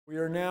We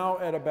are now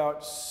at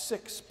about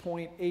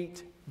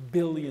 6.8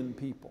 billion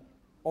people,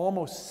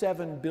 almost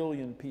 7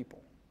 billion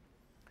people.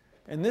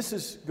 And this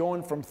is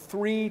going from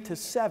 3 to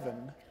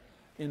 7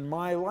 in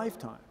my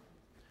lifetime.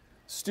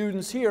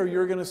 Students here,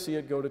 you're going to see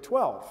it go to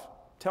 12,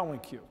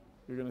 telling you.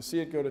 You're going to see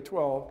it go to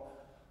 12.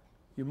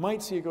 You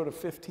might see it go to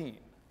 15.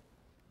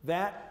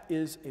 That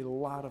is a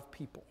lot of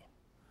people.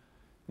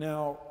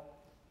 Now,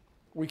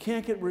 we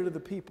can't get rid of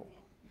the people.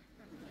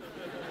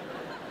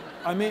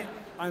 I mean,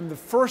 I'm the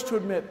first to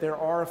admit there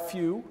are a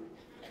few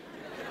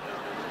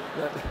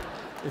that,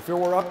 if it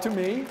were up to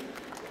me,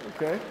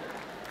 okay,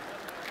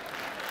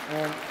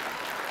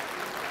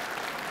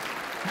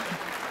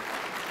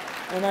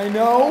 and I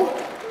know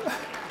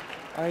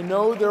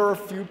there are a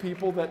few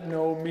people that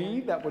know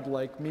me that would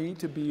like me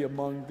to be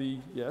among the,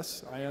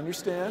 yes, I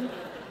understand.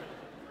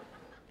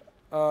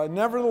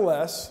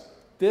 Nevertheless,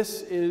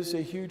 this is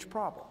a huge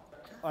problem.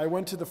 I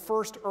went to the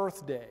first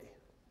Earth Day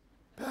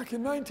back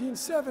in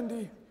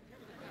 1970,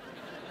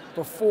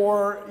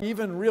 before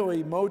even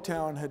really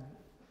Motown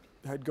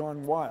had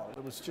gone wild.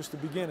 It was just the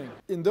beginning.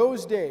 In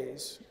those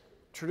days,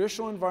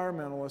 traditional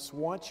environmentalists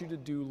want you to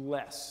do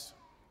less,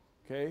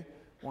 okay?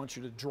 Want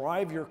you to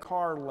drive your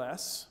car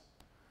less.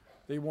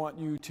 They want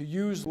you to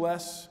use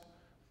less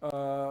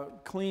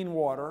clean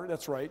water.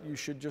 That's right, you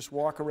should just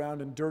walk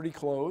around in dirty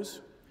clothes.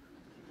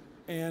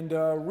 And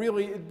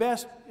really, at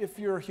best, if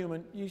you're a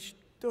human, you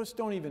just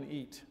don't even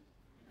eat,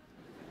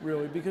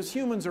 really, because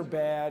humans are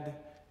bad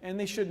and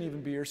they shouldn't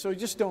even be here, so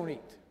just don't eat.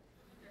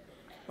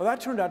 Well,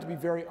 that turned out to be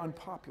very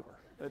unpopular.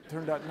 It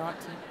turned out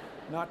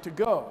not to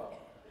go.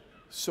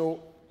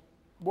 So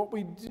what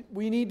we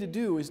need to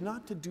do is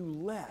not to do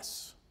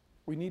less.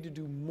 We need to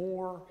do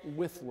more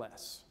with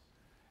less.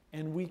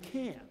 And we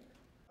can.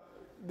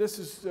 This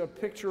is a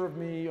picture of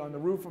me on the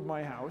roof of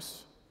my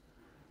house.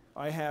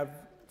 I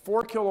have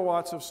 4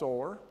 kilowatts of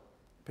solar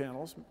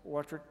panels,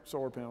 electric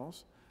solar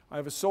panels. I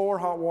have a solar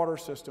hot water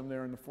system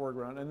there in the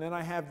foreground. And then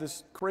I have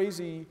this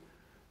crazy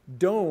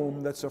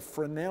dome that's a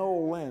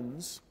Fresnel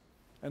lens,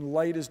 and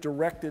light is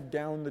directed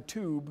down the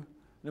tube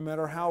no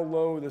matter how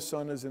low the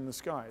sun is in the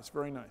sky. It's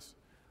very nice.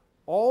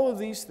 All of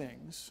these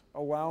things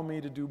allow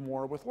me to do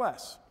more with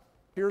less.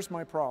 Here's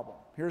my problem.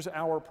 Here's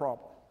our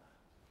problem.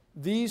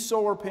 These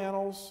solar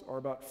panels are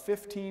about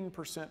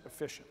 15%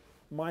 efficient.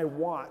 My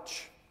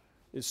watch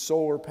is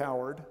solar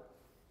powered,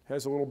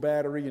 has a little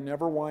battery, you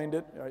never wind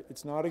it.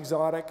 It's not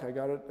exotic, I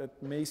got it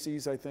at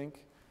Macy's, I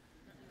think.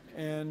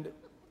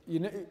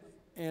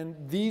 And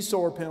these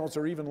solar panels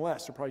are even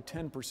less, they're probably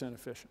 10%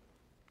 efficient.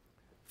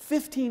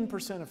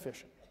 15%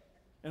 efficient.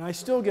 And I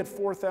still get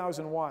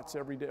 4,000 watts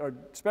every day,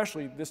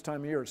 especially this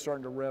time of year, it's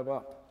starting to rev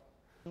up.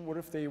 What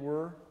if they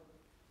were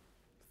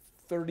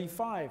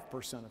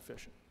 35%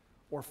 efficient,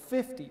 or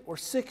 50, or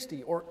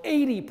 60, or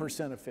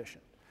 80%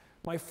 efficient?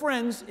 My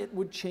friends, it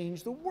would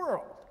change the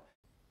world.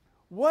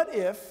 What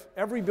if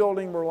every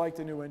building were like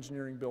the new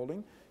engineering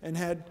building and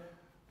had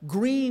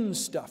green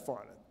stuff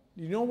on it?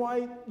 You know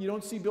why you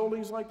don't see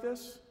buildings like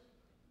this?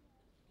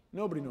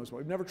 Nobody knows why.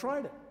 We've never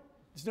tried it.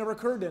 It's never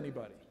occurred to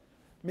anybody.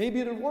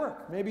 Maybe it'd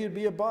work. Maybe it'd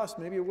be a bust.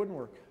 Maybe it wouldn't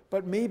work.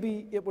 But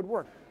maybe it would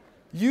work.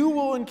 You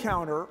will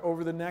encounter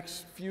over the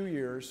next few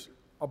years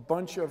a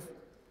bunch of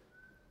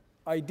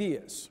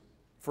ideas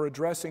for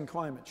addressing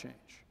climate change.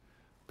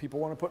 People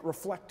want to put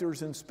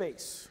reflectors in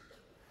space.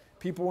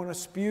 People want to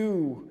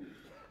spew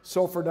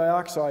sulfur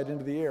dioxide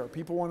into the air.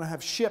 People want to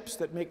have ships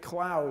that make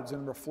clouds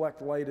and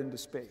reflect light into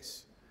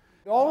space.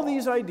 All of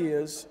these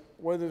ideas,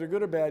 whether they're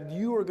good or bad,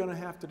 you are going to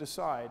have to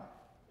decide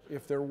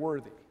if they're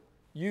worthy.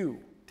 You,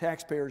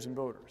 taxpayers and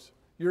voters,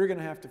 you're going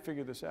to have to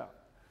figure this out.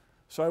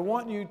 So I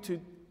want you to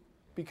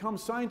become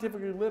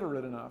scientifically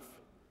literate enough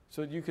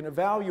so that you can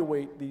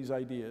evaluate these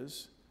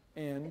ideas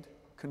and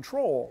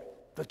control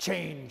the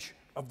change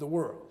of the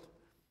world.